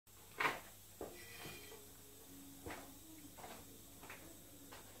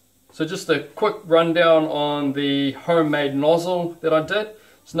So just a quick rundown on the homemade nozzle that I did.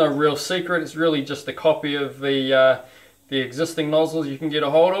 It's no real secret, it's really just a copy of the existing nozzles you can get a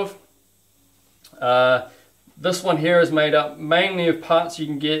hold of. This one here is made up mainly of parts you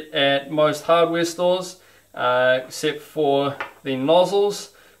can get at most hardware stores, except for the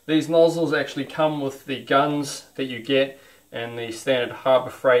nozzles. These nozzles actually come with the guns that you get in the standard Harbor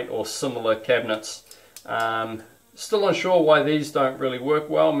Freight or similar cabinets. Still unsure why these don't really work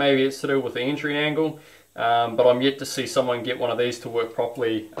well. Maybe it's to do with the entry angle, but I'm yet to see someone get one of these to work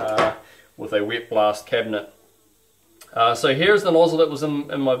properly with a wet blast cabinet. So here's the nozzle that was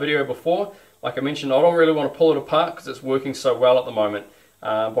in my video before. Like I mentioned, I don't really want to pull it apart because it's working so well at the moment.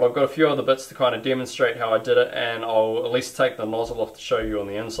 But I've got a few other bits to kind of demonstrate how I did it, and I'll at least take the nozzle off to show you on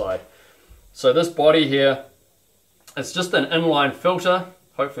the inside. So this body here, it's just an inline filter.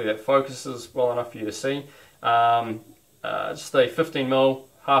 Hopefully that focuses well enough for you to see. Just a 15mm,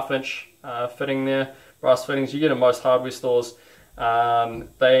 half-inch fitting there, brass fittings. You get in most hardware stores.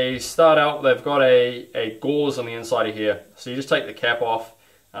 They start out, they've got a gauze on the inside of here. So you just take the cap off,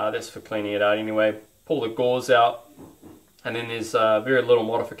 that's for cleaning it out anyway. Pull the gauze out, and then there's very little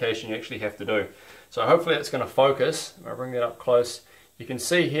modification you actually have to do. So hopefully that's going to focus. If I bring that up close, you can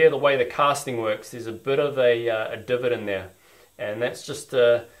see here the way the casting works. There's a bit of a divot in there, and that's just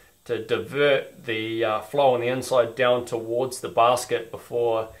to divert the flow on the inside down towards the basket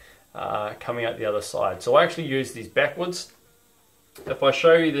before coming out the other side. So I actually use these backwards. If I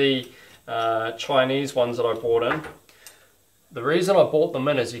show you the Chinese ones that I bought in, the reason I bought them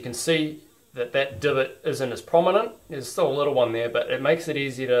in is you can see that divot isn't as prominent. There's still a little one there, but it makes it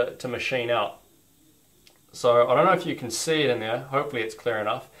easy to machine out. So I don't know if you can see it in there. Hopefully it's clear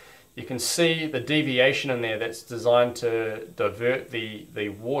enough. You can see the deviation in there that's designed to divert the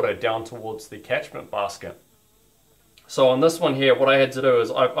water down towards the catchment basket. So on this one here, what I had to do is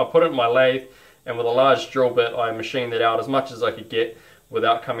I put it in my lathe, and with a large drill bit I machined it out as much as I could get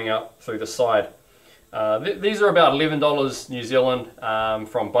without coming up through the side. These are about $11 New Zealand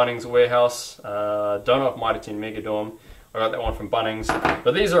from Bunnings Warehouse. Don't know if Mitre 10 Mega do them. I got that one from Bunnings,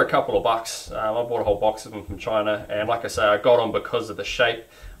 but these are a couple of bucks. I bought a whole box of them from China, and like I say, I got them because of the shape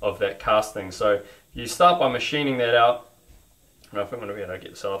of that casting. So you start by machining that out. I don't know if I'm going to be able to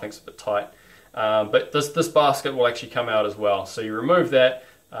get this out, I think it's a bit tight. But this basket will actually come out as well. So you remove that,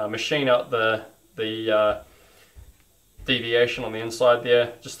 machine out the deviation on the inside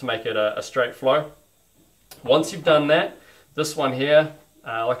there, just to make it a straight flow. Once you've done that, this one here,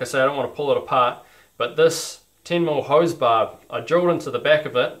 like I say, I don't want to pull it apart, but this 10mm hose barb, I drilled into the back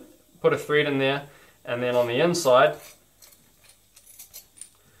of it, put a thread in there, and then on the inside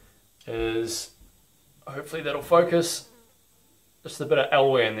is, hopefully that'll focus, just a bit of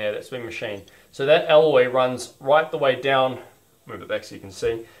alloy in there that's been machined. So that alloy runs right the way down, move it back so you can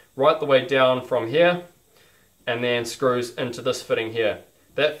see, right the way down from here, and then screws into this fitting here.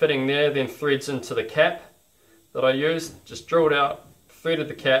 That fitting there then threads into the cap that I used, just drilled out, threaded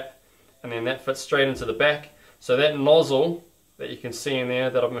the cap, and then that fits straight into the back. So that nozzle that you can see in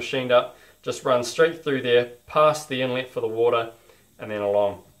there that I've machined up just runs straight through there, past the inlet for the water, and then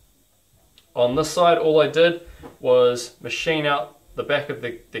along. On this side, all I did was machine out the back of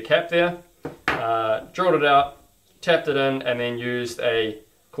the cap there, drilled it out, tapped it in, and then used a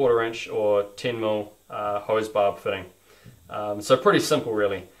 1/4 inch or 10mm hose barb fitting. So pretty simple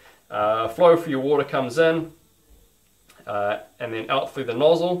really. Flow for your water comes in, and then out through the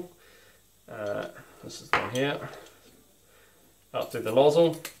nozzle. This is one here, out through the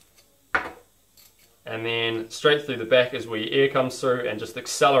nozzle, and then straight through the back is where your air comes through and just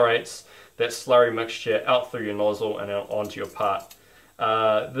accelerates that slurry mixture out through your nozzle and onto your part.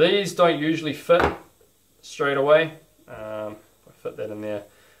 These don't usually fit straight away. I fit that in there.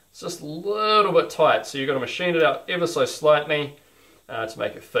 It's just a little bit tight, so you've got to machine it out ever so slightly to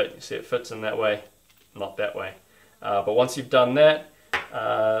make it fit. You see it fits in that way, not that way. But once you've done that,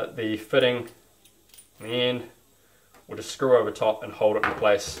 the fitting in the end will just screw over top and hold it in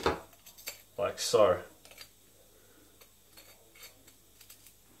place like so.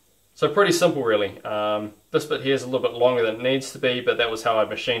 So pretty simple really. This bit here is a little bit longer than it needs to be, but that was how I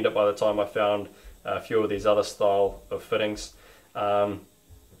machined it by the time I found a few of these other style of fittings.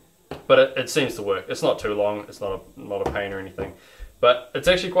 But it seems to work. It's not too long, it's not a pain or anything. But it's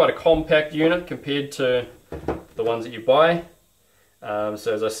actually quite a compact unit compared to the ones that you buy.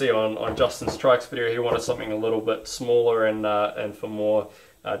 So as I see on Justin's Trikes video, he wanted something a little bit smaller and for more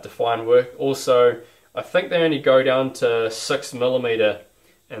defined work. Also, I think they only go down to 6mm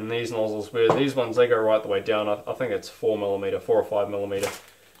in these nozzles, where these ones, they go right the way down. I think it's 4mm, 4 or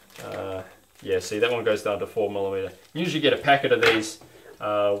 5mm. Yeah, see, that one goes down to 4mm. You usually get a packet of these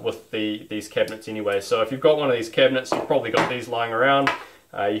with these cabinets anyway. So if you've got one of these cabinets, you've probably got these lying around.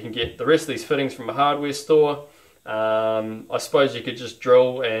 You can get the rest of these fittings from a hardware store. I suppose you could just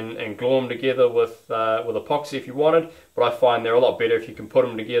drill and glue them together with epoxy if you wanted, but I find they're a lot better if you can put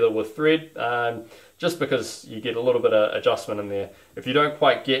them together with thread, just because you get a little bit of adjustment in there. If you don't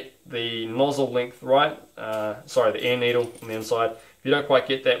quite get the nozzle length right, sorry, the air needle on the inside, if you don't quite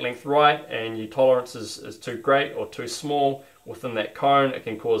get that length right and your tolerance is too great or too small within that cone, it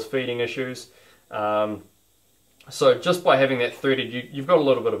can cause feeding issues. So just by having that threaded, you've got a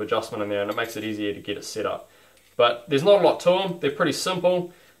little bit of adjustment in there, and it makes it easier to get it set up. But there's not a lot to them. They're pretty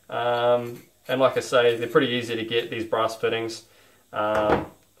simple, and like I say, they're pretty easy to get, these brass fittings.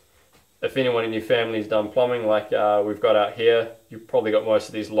 If anyone in your family's done plumbing like we've got out here, you've probably got most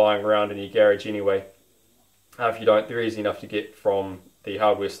of these lying around in your garage anyway. If you don't, they're easy enough to get from the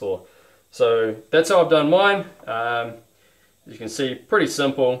hardware store. So that's how I've done mine. As you can see, pretty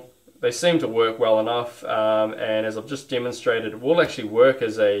simple. They seem to work well enough, and as I've just demonstrated, it will actually work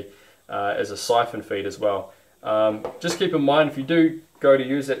as a siphon feed as well. Just keep in mind, if you do go to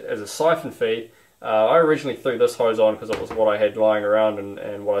use it as a siphon feed, I originally threw this hose on because it was what I had lying around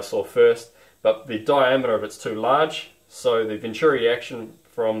and what I saw first, but the diameter of it's too large, so the Venturi action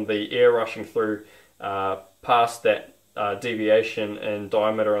from the air rushing through past that deviation in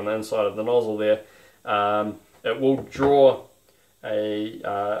diameter on the inside of the nozzle there, it will draw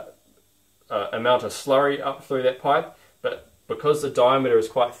a amount of slurry up through that pipe, but because the diameter is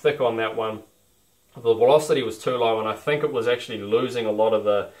quite thick on that one, the velocity was too low, and I think it was actually losing a lot of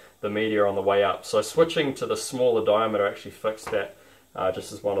the media on the way up. So switching to the smaller diameter actually fixed that,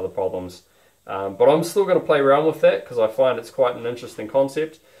 just as one of the problems. But I'm still going to play around with that because I find it's quite an interesting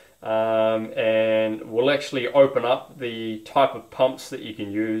concept, and will actually open up the type of pumps that you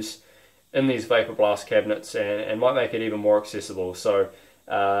can use in these vapor blast cabinets, and might make it even more accessible. So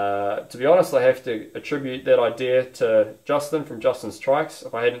to be honest, I have to attribute that idea to Justin from Justin's Trikes.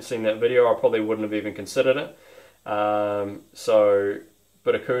 If I hadn't seen that video, I probably wouldn't have even considered it. So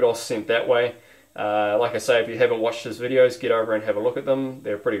bit of kudos sent that way. Like I say, if you haven't watched his videos, get over and have a look at them.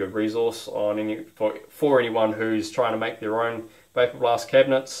 They're a pretty good resource on for anyone who's trying to make their own vapor blast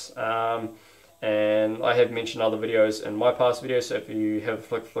cabinets. And I have mentioned other videos in my past videos, so if you have a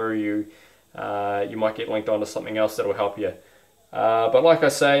flick through, you might get linked onto something else that will help you. But like I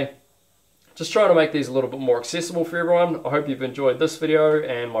say, just trying to make these a little bit more accessible for everyone. I hope you've enjoyed this video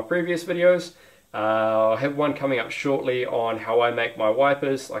and my previous videos. I have one coming up shortly on how I make my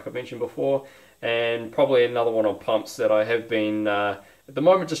wipers, like I mentioned before, and probably another one on pumps that I have been, at the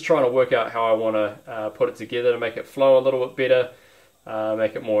moment, just trying to work out how I want to put it together to make it flow a little bit better,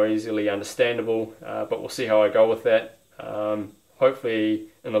 make it more easily understandable, but we'll see how I go with that. Hopefully,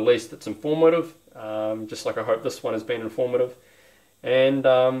 in the least, it's informative, just like I hope this one has been informative. And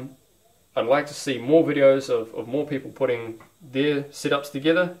I'd like to see more videos of more people putting their setups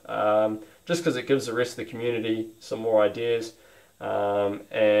together, just because it gives the rest of the community some more ideas,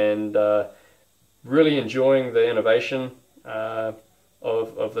 and really enjoying the innovation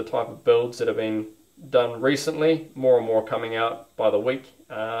of the type of builds that have been done recently. More and more coming out by the week.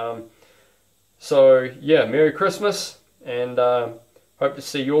 So yeah, Merry Christmas, and hope to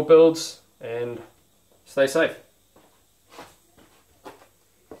see your builds, and stay safe.